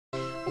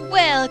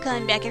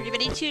Welcome back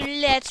everybody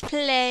to Let's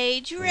Play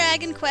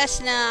Dragon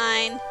Quest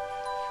IX.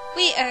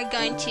 We are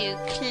going to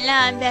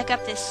climb back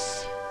up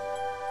this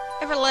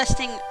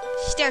everlasting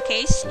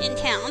staircase in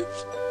town.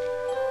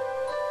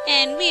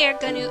 And we are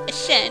going to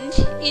ascend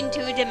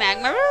into the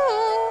magma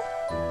room.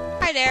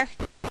 Hi there.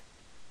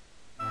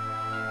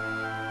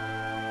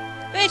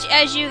 Which,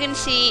 as you can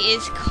see,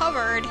 is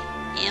covered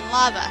in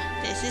lava.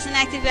 This is an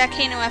active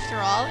volcano after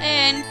all,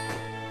 and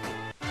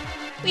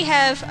we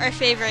have our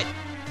favorite...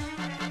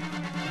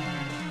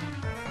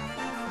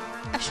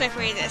 How should I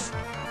phrase this?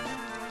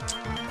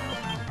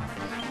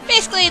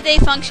 Basically, they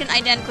function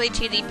identically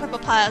to the purple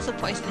piles of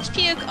poisonous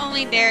puke,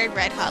 only they're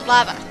red-hot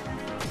lava.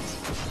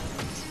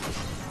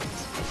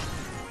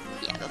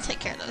 Yeah, they'll take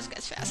care of those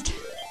guys fast.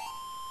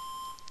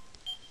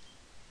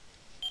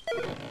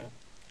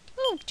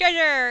 Ooh,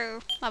 treasure!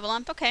 Lava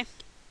lump, okay.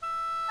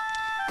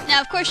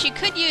 Now, of course, you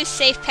could use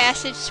safe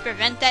passage to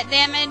prevent that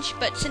damage,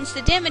 but since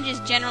the damage is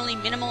generally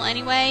minimal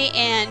anyway,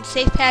 and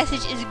safe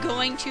passage is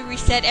going to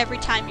reset every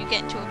time you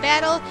get into a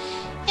battle,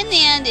 in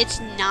the end, it's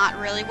not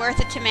really worth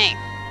it to me.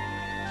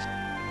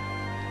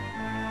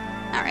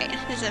 Alright,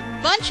 there's a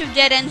bunch of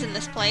dead ends in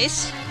this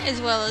place, as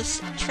well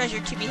as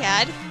treasure to be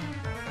had.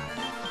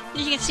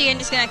 As you can see, I'm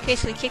just gonna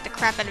basically kick the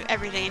crap out of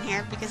everything in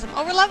here, because I'm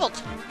over-leveled.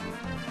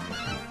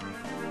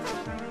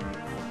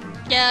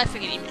 Yeah, I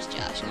forget he missed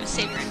Josh. I'm gonna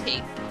save your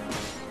MP.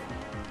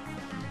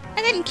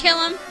 I didn't kill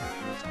him.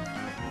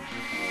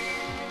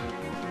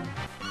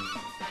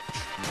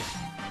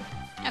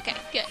 Okay,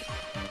 good.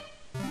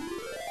 I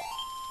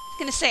was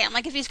gonna say, I'm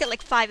like, if he's got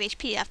like 5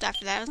 HP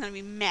after that, I was gonna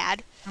be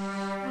mad.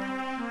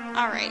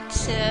 Alright,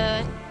 so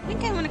I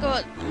think I'm gonna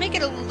go make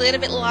it a little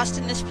bit lost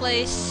in this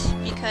place,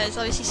 because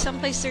obviously some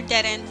places are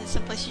dead ends and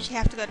some places you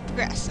have to go to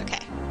progress.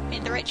 Okay,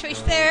 made the right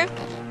choice there.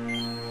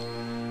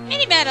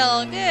 Mini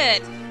battle,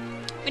 good.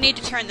 We need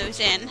to turn those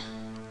in,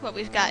 what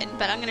we've gotten,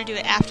 but I'm gonna do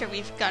it after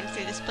we've gone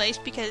through this place,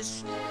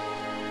 because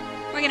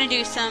we're gonna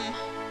do some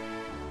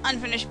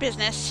unfinished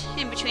business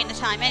in between the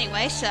time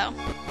anyway, so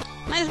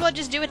might as well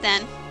just do it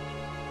then.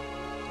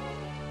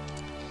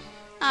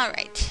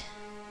 Alright.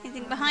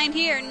 Anything behind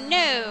here?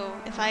 No!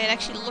 If I had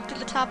actually looked at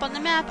the top on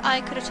the map,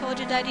 I could have told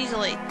you that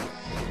easily.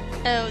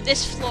 Oh,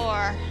 this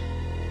floor.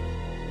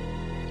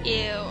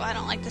 Ew, I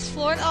don't like this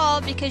floor at all,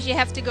 because you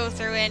have to go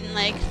through in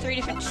like 3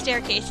 different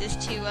staircases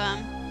to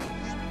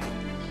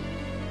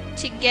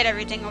get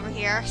everything over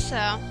here, so...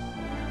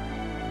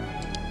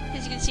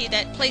 As you can see,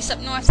 that place up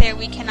north there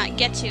we cannot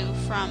get to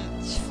from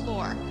this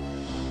floor.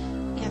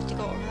 You have to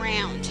go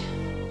around.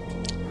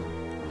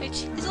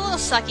 Which is a little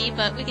sucky,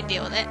 but we can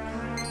deal with it.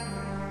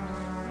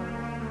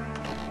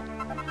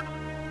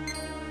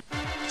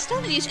 I still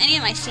haven't used any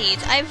of my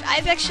seeds.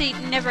 I've actually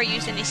never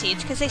used any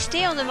seeds, because they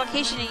stay on the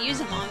location you use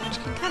them on, which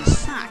can kind of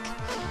suck.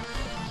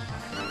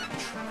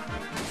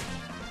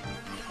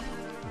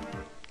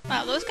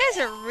 Wow, those guys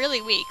are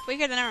really weak.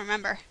 Weaker than I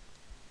remember.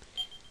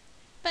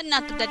 But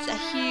not that that's a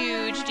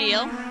huge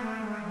deal.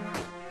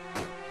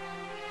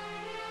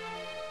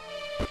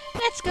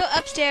 Let's go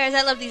upstairs.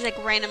 I love these like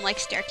random like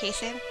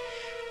staircases.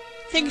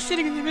 Things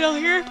sitting in the middle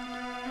here.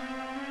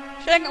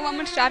 Should I get one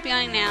more stop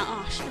behind now?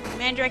 Oh, shit.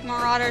 Mandrake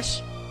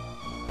Marauders.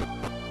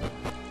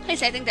 At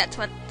least I think that's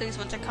what these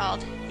ones are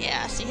called.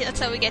 Yeah, see,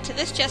 that's how we get to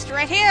this chest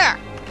right here.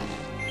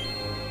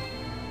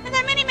 And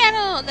that mini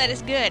medal! That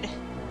is good.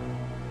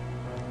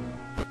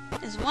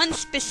 There's one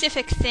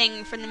specific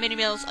thing from the mini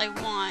medals I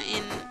want,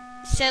 and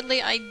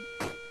sadly I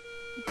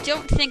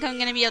don't think I'm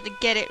going to be able to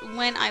get it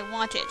when I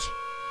want it,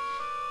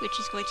 which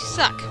is going to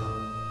suck.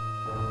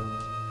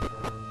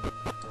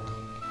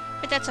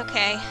 But that's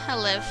okay. I'll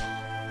live.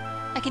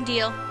 I can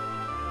deal.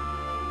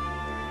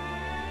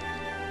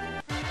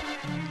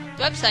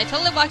 Whoops, I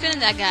totally walked into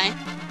that guy.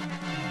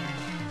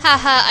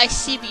 Haha, I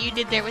see what you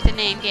did there with the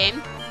name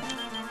game.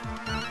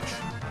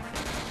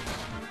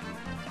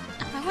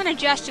 I wanted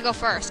Josh to go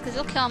first, because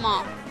he'll kill them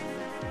all.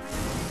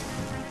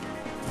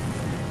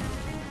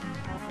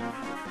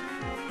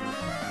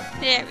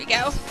 There we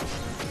go.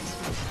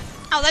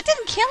 Oh, that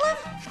didn't kill him?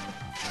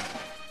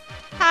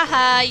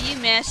 Haha, you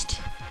missed.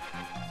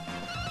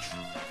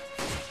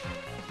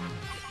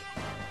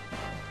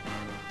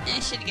 I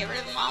should get rid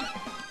of them all.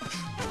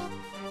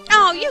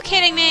 Oh, you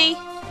kidding me?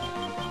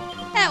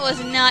 That was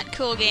not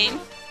cool, game.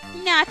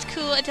 Not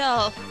cool at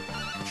all.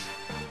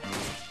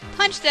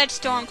 Punch that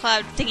storm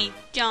cloud thingy,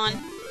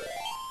 John.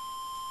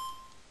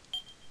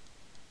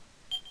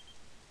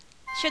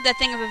 Shoot that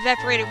thing of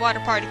evaporated water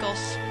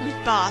particles. Who's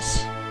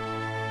boss?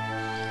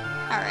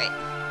 Alright.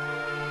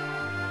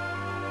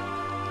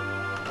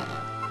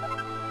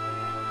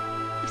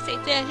 Let's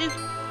take that.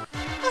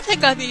 I'll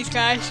take out these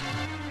guys.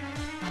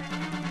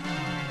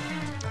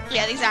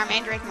 Yeah, these are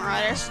Mandrake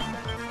Marauders.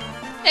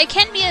 They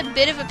can be a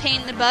bit of a pain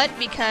in the butt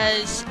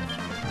because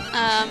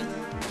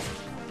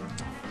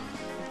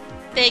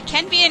they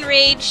can be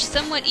enraged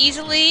somewhat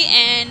easily,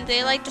 and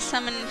they like to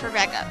summon for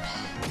backup.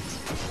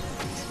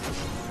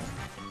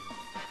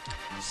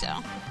 So,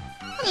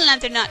 other than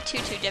that, they're not too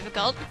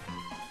difficult.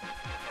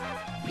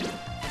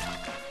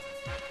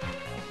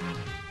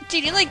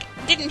 Dude,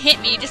 didn't hit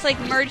me, you just like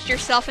merged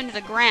yourself into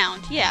the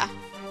ground. Yeah.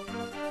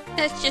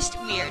 That's just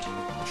weird.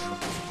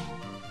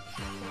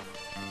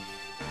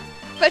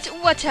 But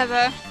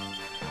whatever.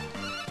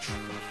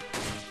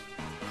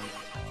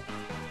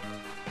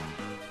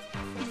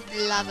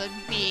 These lava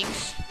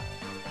beings.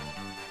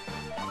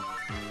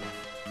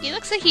 He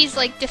looks like he's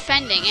like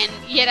defending, and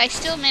yet I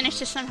still managed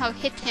to somehow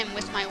hit him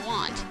with my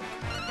wand.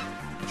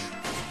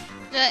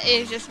 That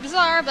is just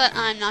bizarre, but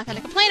I'm not going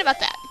to complain about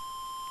that.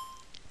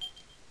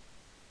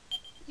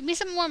 Give me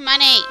some more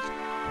money.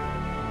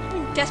 I'm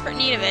in desperate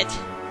need of it.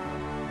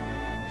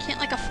 Can't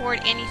like afford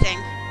anything.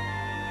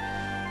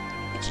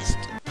 It's just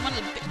one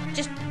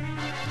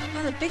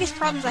of the biggest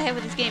problems I have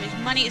with this game is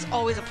money is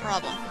always a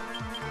problem.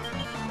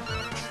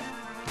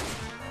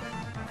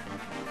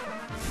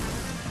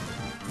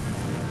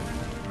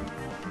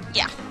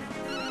 Yeah.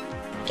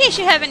 In case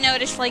you haven't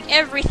noticed, like,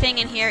 everything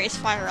in here is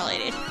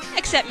fire-related.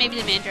 Except maybe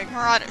the Mandrake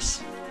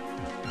Marauders.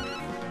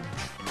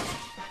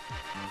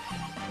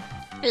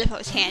 I love how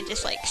his hand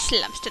just, like,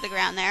 slumps to the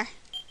ground there.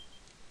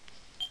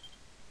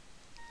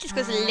 Just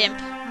goes limp.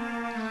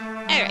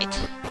 Alright.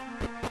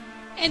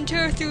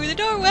 Enter through the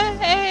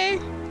doorway!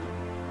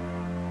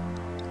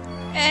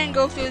 And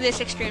go through this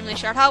extremely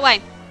short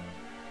hallway.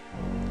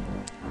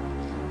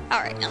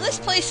 Alright, now this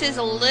place is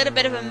a little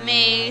bit of a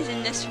maze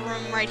in this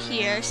room right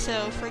here,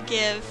 so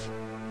forgive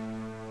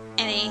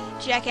any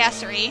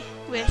jackassery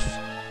with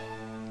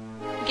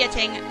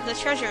getting the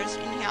treasures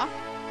in here.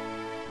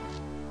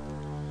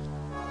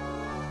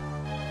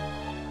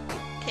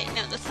 Okay,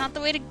 no, that's not the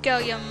way to go,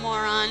 you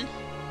moron.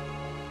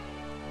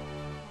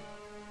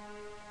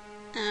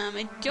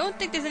 I don't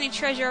think there's any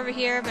treasure over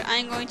here, but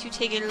I'm going to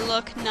take a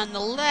look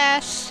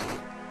nonetheless.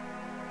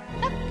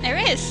 Oh, there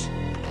is!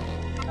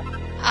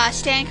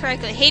 Stand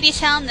correctly. Hades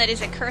Helm, that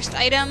is a cursed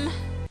item.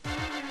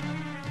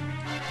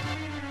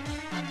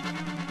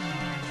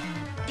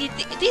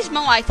 These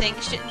Moai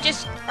things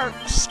just are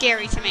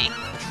scary to me.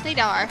 They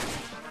are.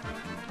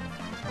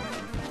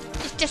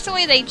 It's just the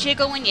way they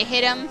jiggle when you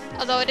hit them,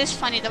 although it is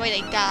funny the way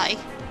they die.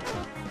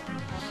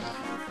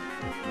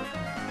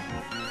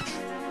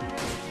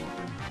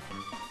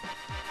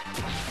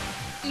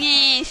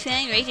 Yeah,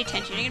 fine, raise your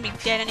tension. You're gonna be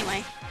dead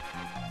anyway.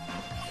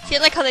 See, I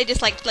like how they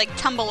just like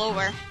tumble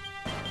over.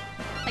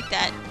 Like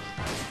that.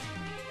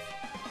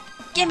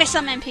 Give me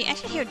some MP. I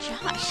should hear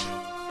Josh.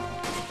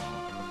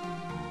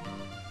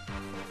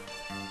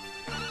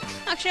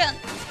 Actually,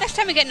 next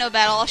time we get into a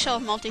battle, I'll show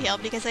off multi-heal,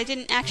 because I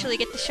didn't actually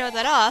get to show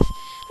that off.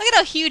 Look at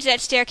how huge that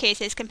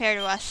staircase is compared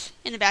to us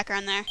in the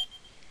background there.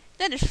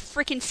 That is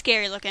freaking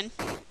scary looking.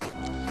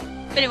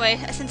 But anyway,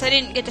 since I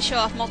didn't get to show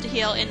off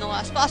multi-heal in the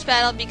last boss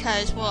battle,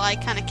 because, well, I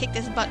kind of kicked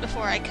his butt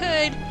before I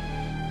could,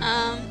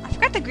 I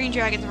forgot the green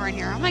dragons were in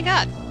here. Oh my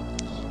god.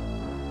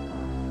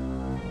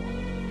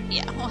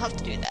 Yeah, we'll have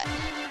to do that.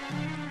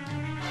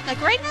 Like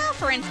right now,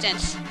 for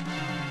instance.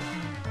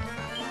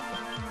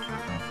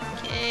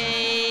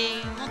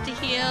 Okay,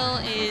 multi-heal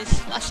is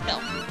last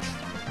spell.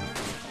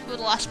 Ooh,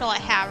 the last spell I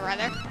have,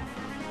 rather.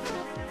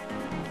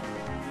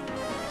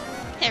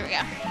 There we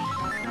go.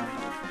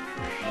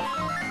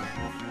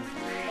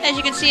 As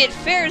you can see, it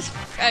fares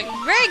a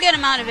very good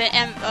amount of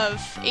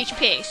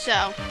HP,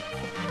 so...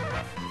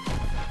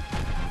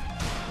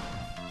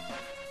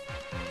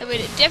 I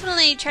would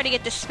definitely try to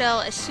get this spell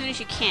as soon as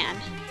you can.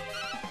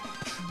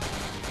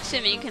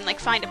 Assuming you can, like,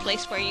 find a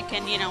place where you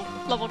can, you know,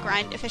 level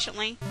grind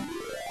efficiently.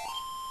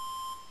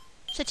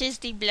 Such as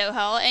the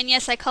blowhole. And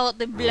yes, I call it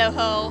the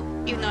blowhole,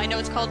 even though I know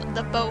it's called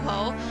the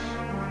bowhole.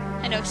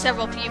 I know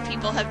several of you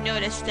people have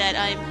noticed that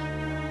I'm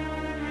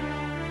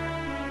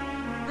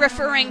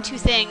referring to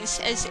things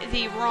as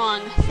the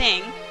wrong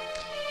thing.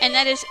 And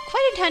that is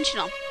quite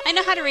intentional. I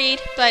know how to read,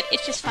 but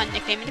it's just fun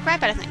nicknaming the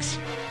crap out of things.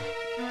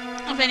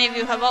 If any of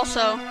you have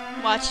also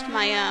watched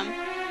my,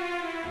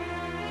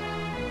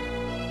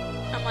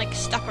 I'm like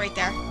stuck right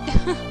there.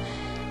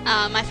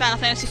 My Final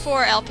Fantasy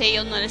IV LP,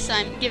 you'll notice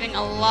I'm giving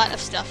a lot of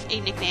stuff a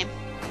nickname.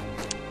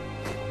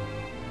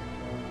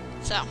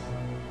 So.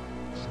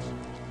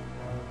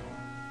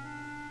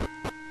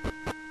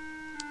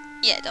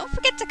 Yeah, don't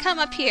forget to come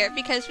up here,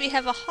 because we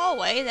have a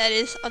hallway that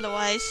is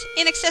otherwise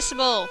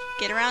inaccessible.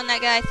 Get around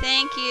that guy,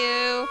 thank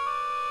you.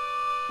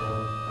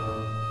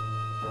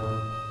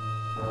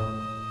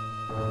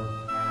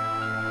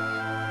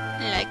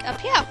 Like, up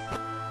here.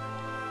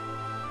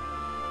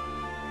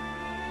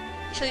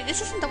 Actually,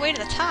 this isn't the way to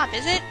the top,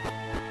 is it?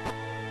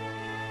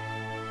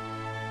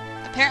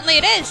 Apparently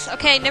it is!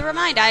 Okay, never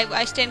mind,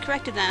 I stand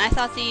corrected then. I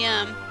thought the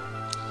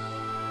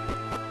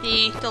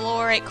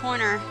lower right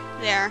corner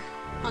there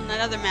on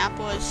that other map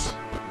was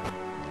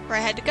where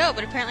I had to go,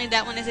 but apparently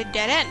that one is a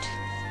dead end.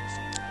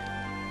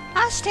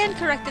 I'll stand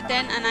corrected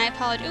then, and I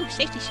apologize. Ooh,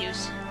 safety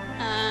shoes.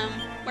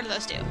 What do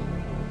those do?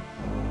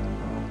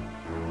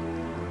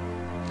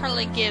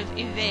 Probably give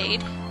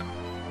evade.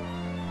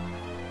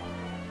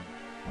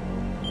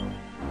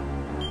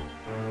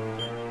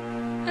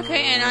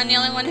 Okay, and I'm the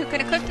only one who can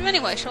equip them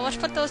anyway, so let's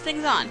put those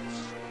things on.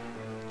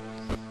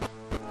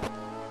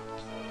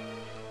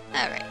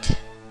 Alright.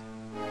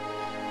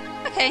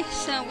 Okay, Okay,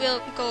 so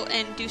we'll go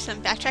and do some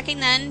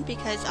backtracking then,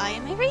 because I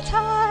am a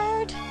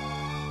retard.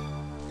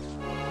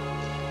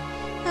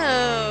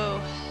 Oh.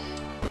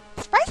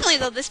 Surprisingly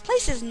though, this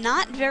place is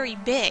not very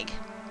big.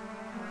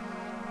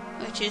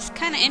 Which is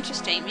kind of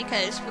interesting,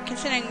 because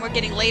considering we're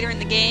getting later in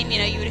the game, you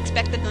know, you would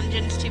expect the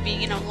dungeons to be,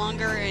 you know,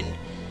 longer and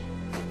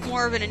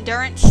more of an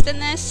endurance than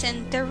this,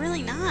 and they're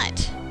really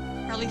not.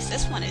 Or at least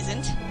this one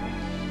isn't.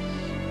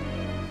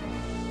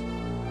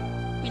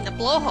 I mean, the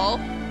blowhole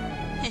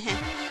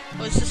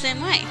was the same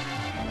way.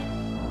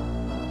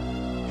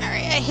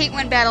 Alright, I hate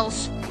when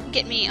battles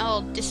get me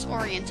all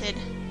disoriented.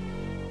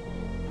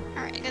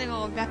 Alright, I gotta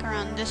go back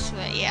around this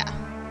way, yeah.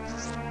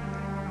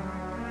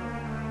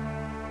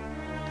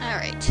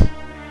 Alright.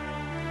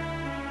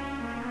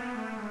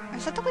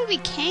 Is that the way we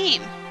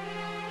came?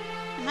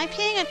 Am I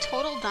being a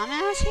total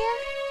dumbass here?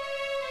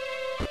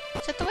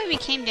 Is that the way we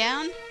came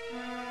down?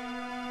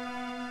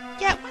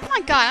 Yeah, oh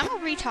my god, I'm a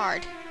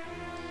retard.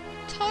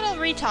 Total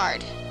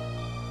retard.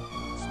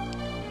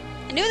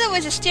 I knew there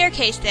was a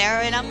staircase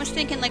there, and I was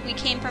thinking like we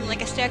came from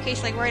like a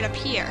staircase like right up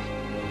here.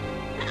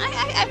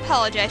 I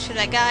apologize for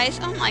that, guys.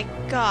 Oh my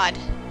god.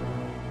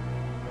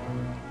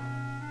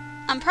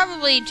 I'm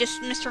probably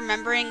just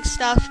misremembering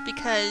stuff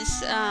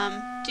because,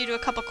 due to a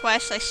couple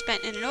quests, I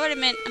spent an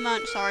inordinate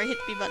amount, sorry, hit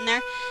the B button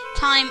there,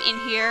 time in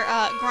here,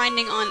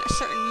 grinding on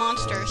certain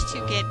monsters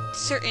to get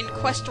certain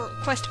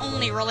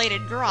quest-only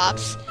related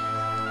drops.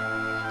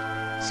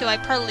 So I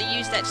probably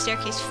use that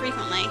staircase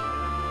frequently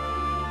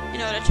in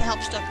order to help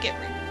stuff get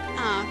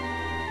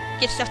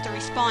stuff to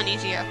respawn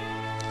easier.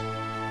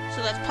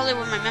 So that's probably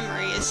where my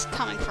memory is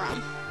coming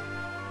from.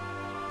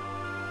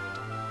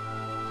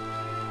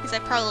 Because I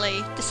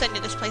probably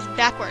descended this place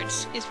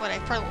backwards, is what I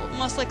probably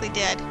most likely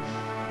did.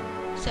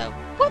 So,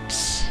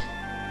 whoops!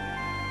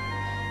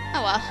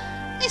 Oh well.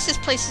 At least this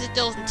place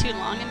still isn't too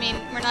long. I mean,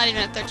 we're not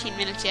even at 13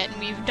 minutes yet, and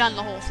we've done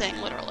the whole thing,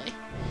 literally.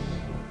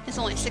 There's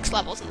only 6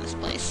 levels in this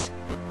place.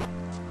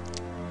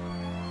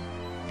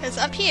 Because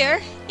up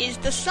here is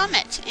the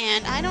summit,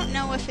 and I don't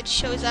know if it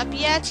shows up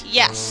yet.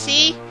 Yes,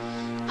 see?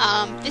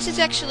 This is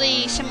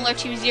actually similar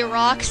to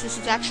Xerox. This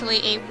is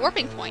actually a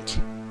warping point.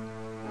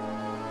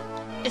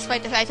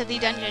 Despite the fact that the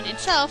dungeon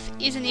itself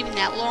isn't even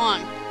that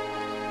long.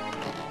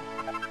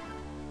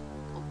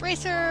 Oh,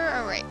 bracer,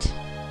 alright.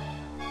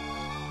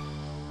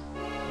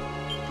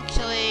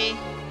 Actually...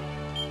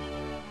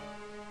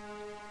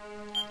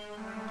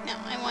 no,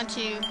 I want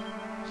to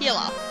heal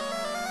up.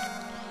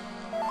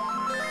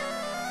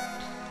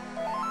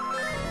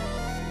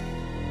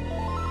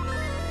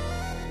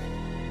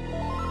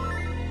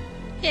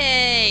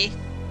 Yay!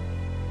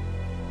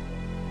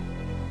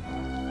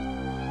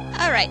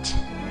 Alright.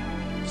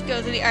 Let's go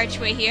to the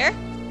archway here.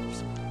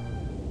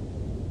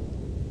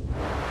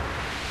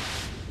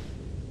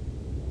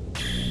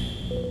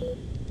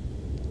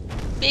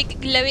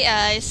 Big glowy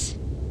eyes.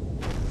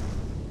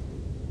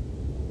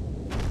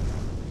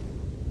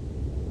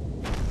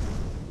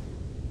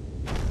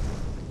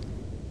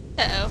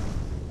 Uh-oh.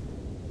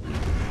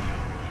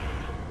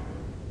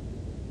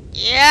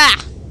 Yeah!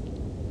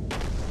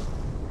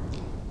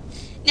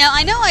 Now,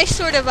 I know I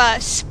sort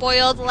of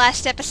spoiled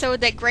last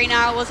episode that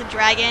Gregnarl was a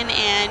dragon,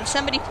 and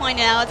somebody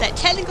pointed out that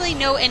technically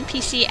no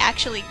NPC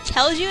actually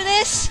tells you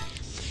this.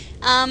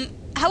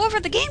 However,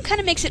 the game kind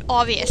of makes it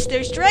obvious.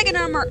 There's dragon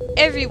armor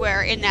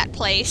everywhere in that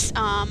place.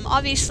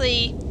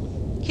 Obviously,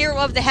 Hero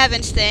of the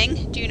Heavens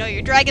thing. Do you know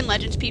your Dragon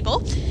Legends,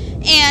 people?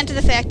 And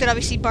the fact that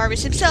obviously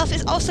Barbas himself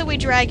is also a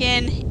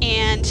dragon,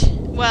 and,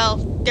 well,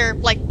 they're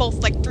like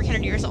both like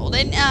 300 years old.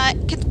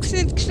 And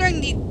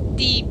considering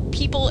the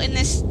people in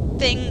this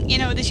thing, you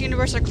know, this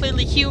universe are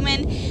clearly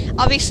human,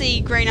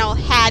 obviously Gregnarl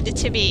had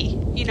to be,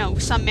 you know,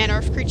 some manner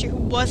of creature who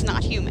was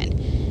not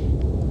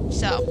human.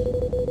 So,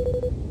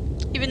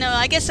 even though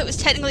I guess it was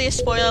technically a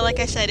spoiler, like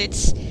I said,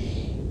 it's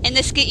in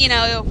this game, you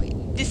know,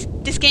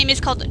 this game is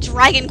called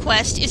Dragon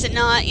Quest, is it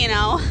not? You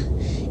know,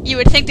 you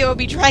would think there would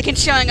be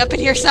dragons showing up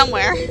in here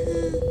somewhere.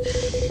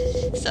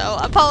 So,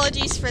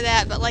 apologies for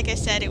that, but like I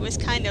said, it was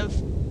kind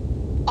of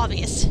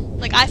obvious.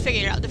 Like, I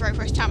figured it out the very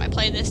first time I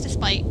played this,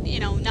 despite, you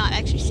know, not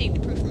actually seeing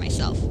the proof for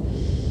myself.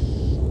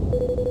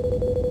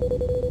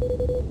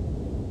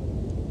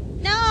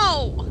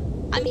 No!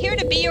 I'm here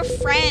to be your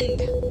friend.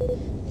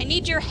 I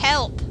need your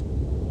help.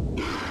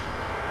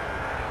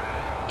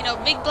 You know,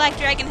 Big Black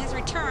Dragon has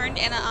returned,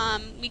 and,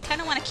 we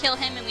kind of want to kill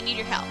him, and we need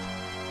your help.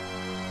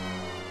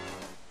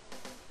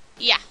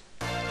 Yeah.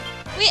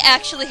 We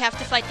actually have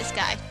to fight this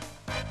guy.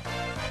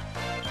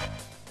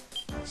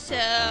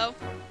 So...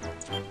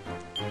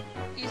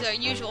 use our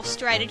usual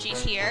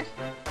strategies here.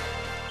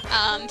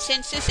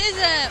 Since this is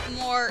a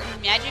more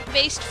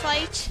magic-based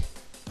fight,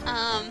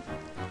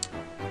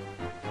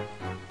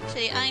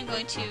 say I'm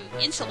going to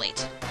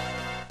insulate.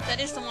 That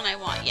is the one I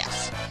want,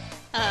 yes.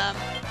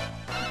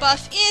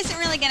 Buff isn't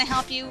really going to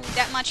help you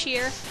that much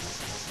here.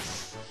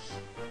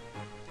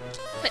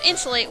 But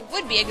insulate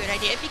would be a good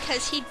idea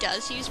because he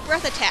does use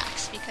breath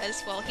attacks.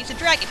 Because, well, he's a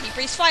dragon. He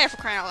breathes fire, for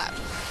crying out loud.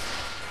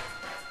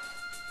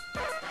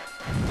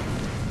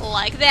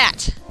 Like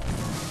that.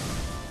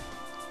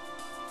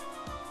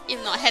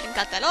 even though I hadn't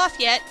got that off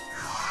yet.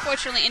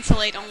 Fortunately,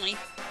 Insulate only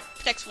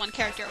protects one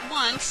character at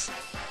once.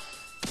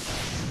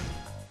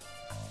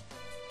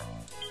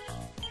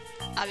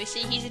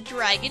 Obviously, he's a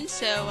dragon,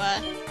 so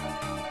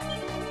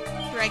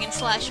Dragon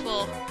Slash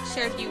will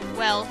serve you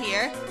well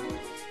here.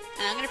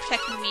 And I'm going to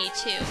protect me,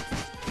 too.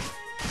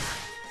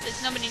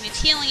 There's nobody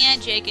needs healing yet.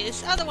 Jake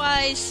is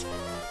otherwise,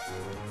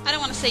 I don't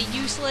want to say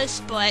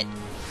useless, but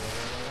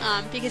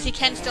because he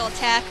can still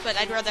attack, but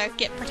I'd rather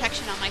get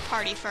protection on my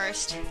party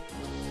first.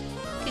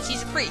 Because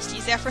he's a priest.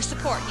 He's there for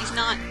support. He's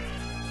not,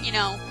 you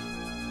know,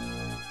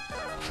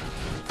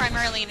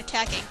 primarily in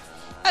attacking.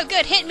 Oh,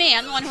 good. Hit me.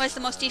 I'm the one who has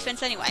the most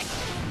defense anyway.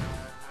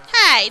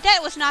 Hey, that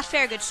was not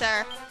fair, good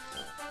sir.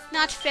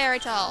 Not fair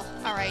at all.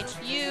 Alright,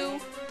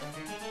 you...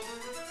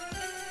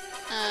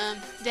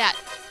 that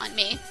on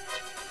me.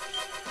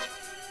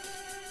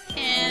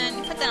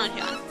 And put that on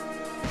John.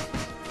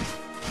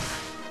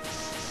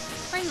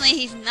 Surprisingly,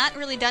 he's not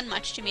really done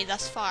much to me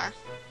thus far.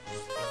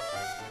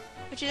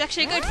 Which is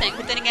actually a good thing,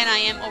 but then again, I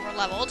am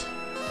over-leveled.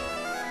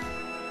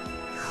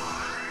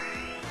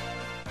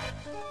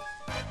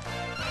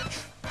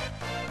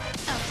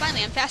 Oh,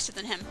 finally, I'm faster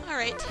than him.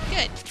 Alright,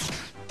 good.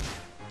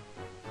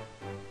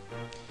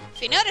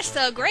 If you notice,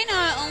 though,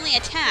 Gregnarl only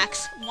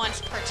attacks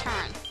once per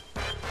turn.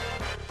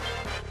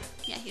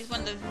 Yeah, he's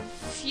one of the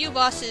few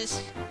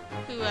bosses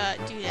who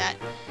do that.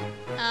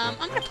 I'm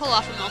gonna pull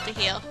off a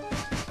multi-heal.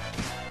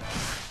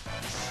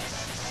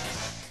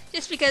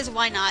 Just because,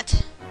 why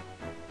not?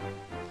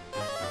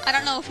 I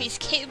don't know if he's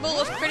capable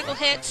of critical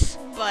hits,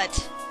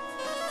 but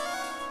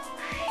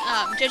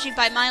judging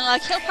by my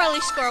luck, he'll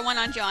probably score one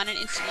on John and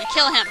instantly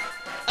kill him.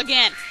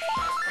 Again.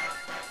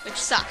 Which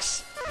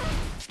sucks.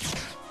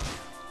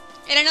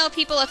 And I know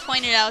people have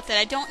pointed out that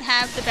I don't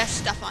have the best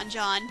stuff on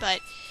John, but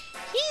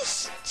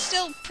he's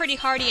still pretty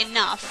hardy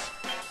enough.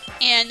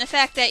 And the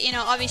fact that, you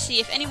know, obviously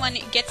if anyone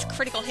gets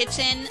critical hits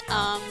in,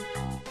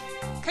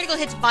 critical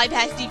hits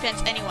bypass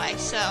defense anyway,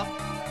 so...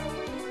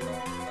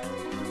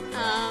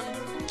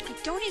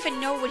 I don't even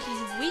know what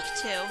he's weak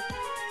to.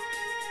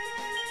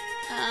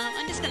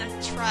 I'm just gonna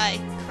try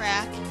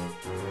Crack.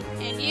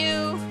 And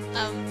you,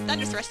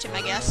 Thunder Thrust him,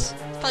 I guess.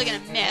 Probably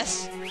gonna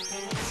miss.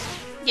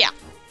 Yeah.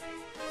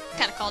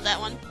 Kinda called that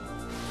one.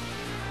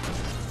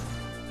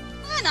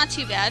 Not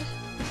too bad.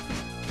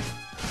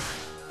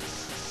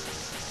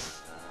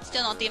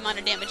 Still not the amount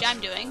of damage I'm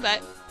doing,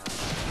 but...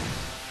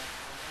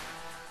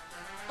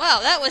 Wow,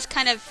 that was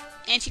kind of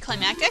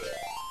anticlimactic.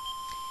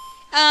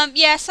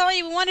 Yeah,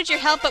 sorry, we wanted your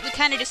help, but we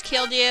kinda just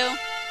killed you.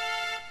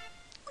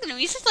 Look at him,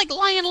 he's just like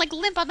lying like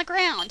limp on the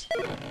ground.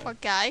 Poor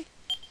guy.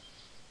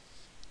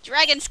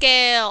 Dragon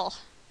Scale!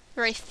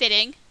 Very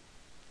fitting.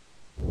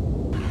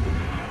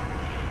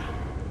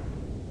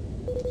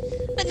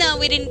 But no,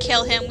 we didn't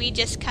kill him, we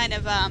just kind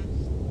of,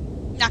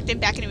 knocked him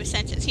back into his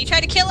senses. He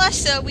tried to kill us,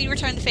 so we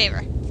returned the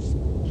favor.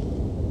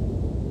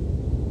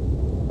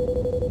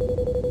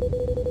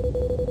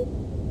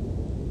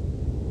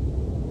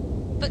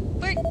 But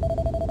we're...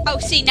 Oh,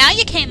 see, now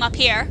you came up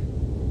here.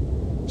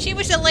 She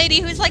was the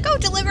lady who's like, oh,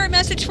 deliver a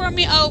message for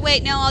me. Oh,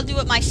 wait, no, I'll do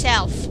it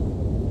myself.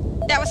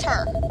 That was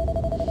her.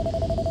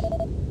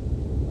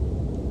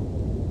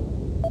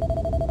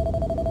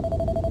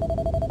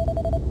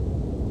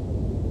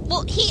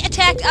 Well, he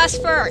attacked us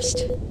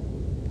first.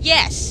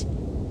 Yes.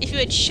 If you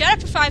had shut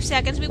up for 5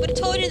 seconds, we would have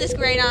told you this,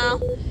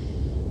 Gregnarl.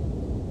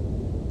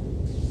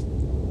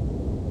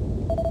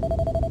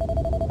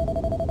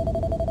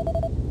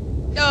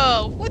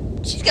 Oh, what?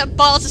 She's got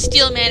balls of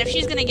steel, man, if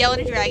she's gonna yell at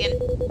a dragon.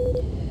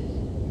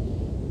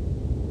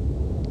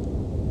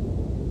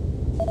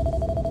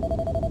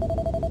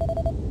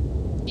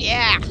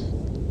 Yeah.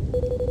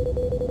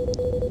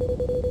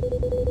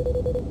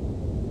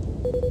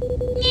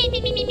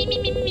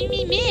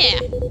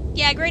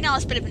 Yeah, Gregnarl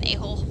is a bit of an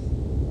a-hole.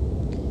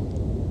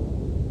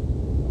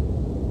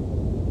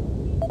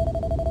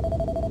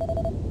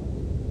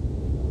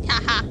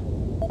 Haha.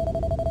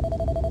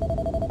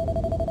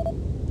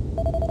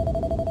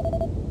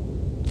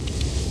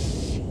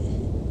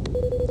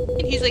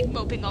 And he's like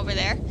moping over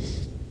there.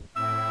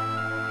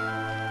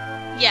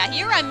 Yeah,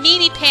 you're a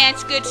meanie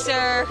pants, good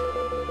sir.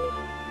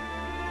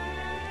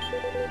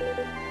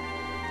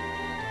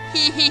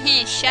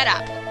 Shut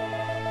up.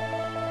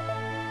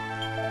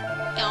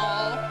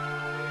 Oh.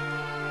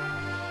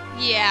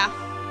 Yeah.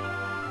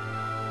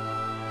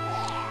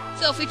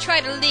 So if we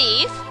try to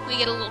leave, we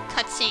get a little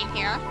cutscene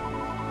here.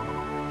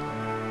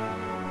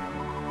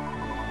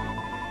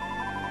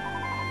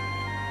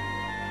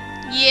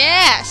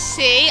 Yeah,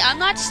 see? I'm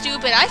not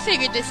stupid. I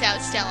figured this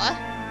out, Stella.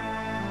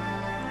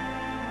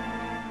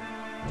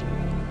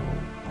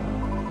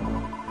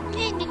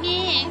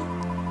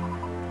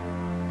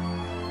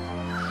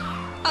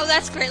 Oh,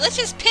 that's great. Let's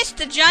just piss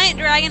the giant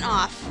dragon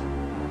off.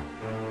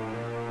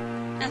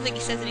 I don't think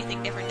he says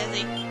anything different, does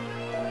he?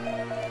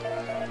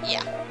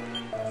 Yeah.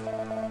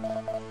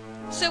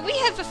 So we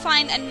have to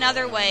find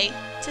another way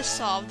to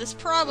solve this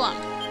problem.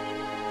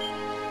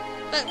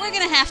 But we're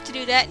gonna have to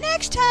do that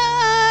next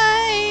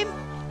time!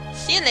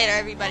 See you later,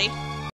 everybody.